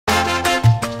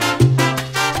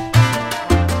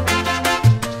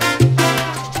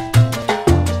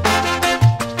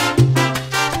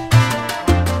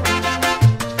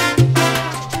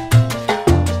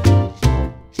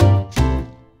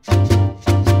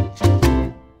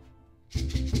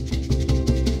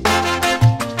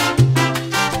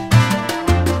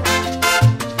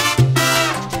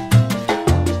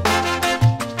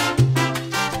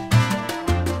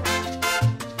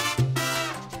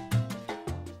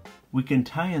We can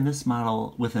tie in this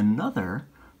model with another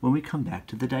when we come back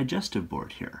to the digestive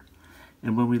board here.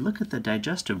 And when we look at the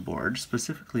digestive board,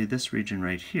 specifically this region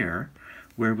right here,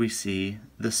 where we see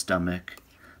the stomach,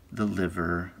 the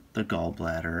liver, the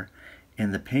gallbladder,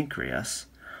 and the pancreas,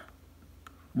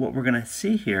 what we're going to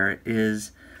see here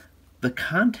is the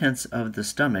contents of the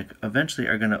stomach eventually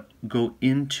are going to go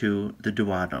into the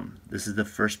duodenum. This is the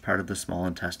first part of the small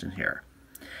intestine here.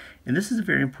 And this is a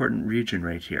very important region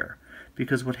right here,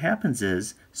 because what happens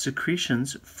is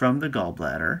secretions from the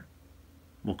gallbladder,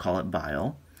 we'll call it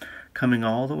bile, coming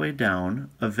all the way down,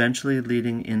 eventually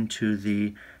leading into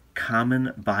the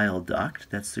common bile duct,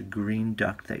 that's the green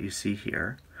duct that you see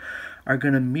here, are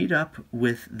going to meet up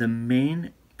with the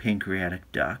main pancreatic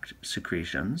duct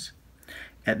secretions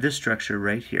at this structure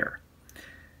right here.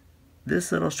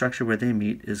 This little structure where they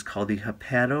meet is called the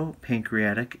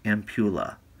hepatopancreatic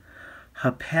ampulla.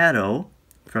 Hepato,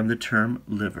 from the term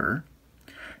liver,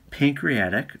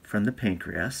 pancreatic, from the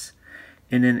pancreas,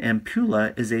 and an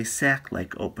ampulla is a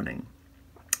sac-like opening.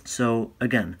 So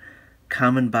again,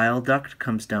 common bile duct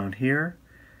comes down here,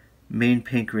 main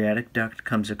pancreatic duct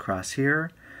comes across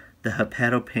here, the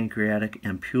hepatopancreatic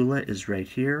ampulla is right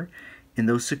here, and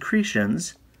those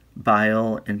secretions,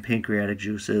 bile and pancreatic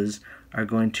juices, are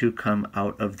going to come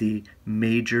out of the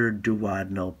major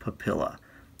duodenal papilla.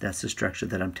 That's the structure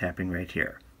that I'm tapping right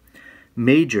here.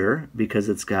 Major, because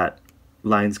it's got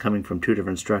lines coming from two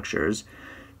different structures.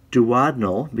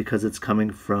 Duodenal, because it's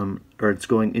coming from, or it's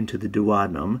going into the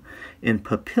duodenum. And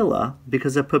papilla,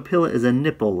 because a papilla is a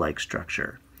nipple-like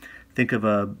structure. Think of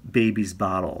a baby's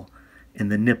bottle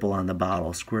and the nipple on the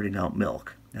bottle squirting out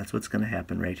milk. That's what's going to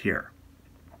happen right here.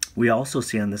 We also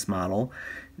see on this model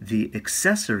the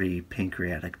accessory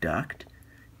pancreatic duct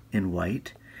in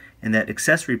white, and that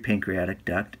accessory pancreatic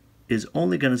duct is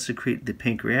only going to secrete the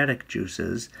pancreatic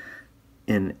juices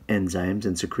and enzymes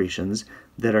and secretions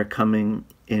that are coming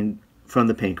in from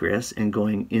the pancreas and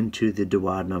going into the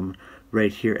duodenum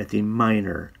right here at the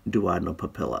minor duodenal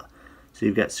papilla. So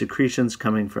you've got secretions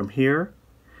coming from here,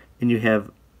 and you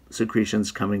have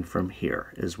secretions coming from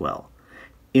here as well.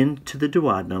 Into the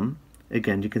duodenum,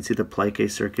 again, you can see the plicae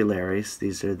circularis.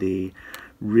 These are the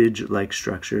ridge-like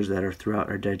structures that are throughout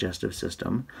our digestive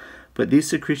system. But these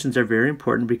secretions are very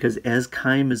important because as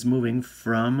chyme is moving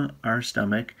from our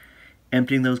stomach,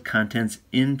 emptying those contents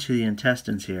into the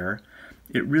intestines here,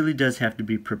 it really does have to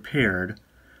be prepared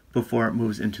before it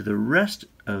moves into the rest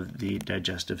of the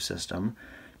digestive system,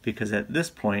 because at this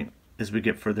point, as we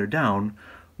get further down,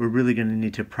 we're really going to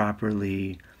need to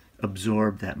properly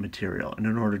absorb that material. And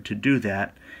in order to do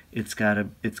that, it's got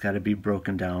to be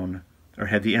broken down or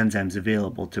have the enzymes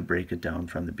available to break it down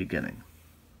from the beginning.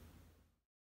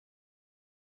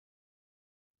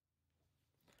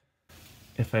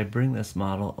 If I bring this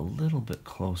model a little bit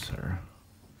closer,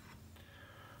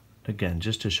 again,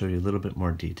 just to show you a little bit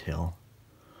more detail,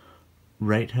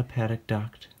 right hepatic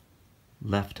duct,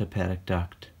 left hepatic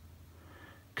duct,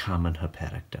 common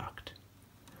hepatic duct.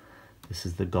 This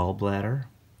is the gallbladder,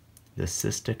 the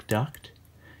cystic duct,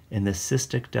 and the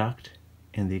cystic duct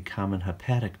and the common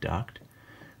hepatic duct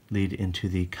lead into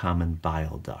the common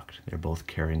bile duct. They're both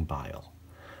carrying bile.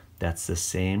 That's the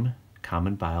same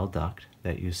common bile duct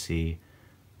that you see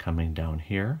coming down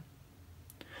here,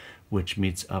 which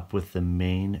meets up with the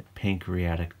main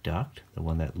pancreatic duct, the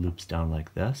one that loops down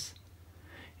like this.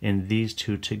 And these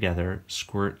two together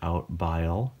squirt out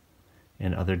bile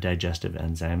and other digestive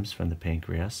enzymes from the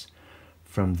pancreas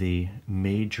from the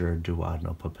major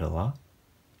duodenal papilla.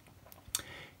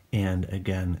 And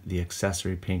again, the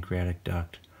accessory pancreatic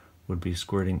duct would be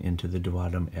squirting into the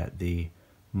duodenum at the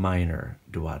minor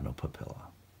duodenal papilla.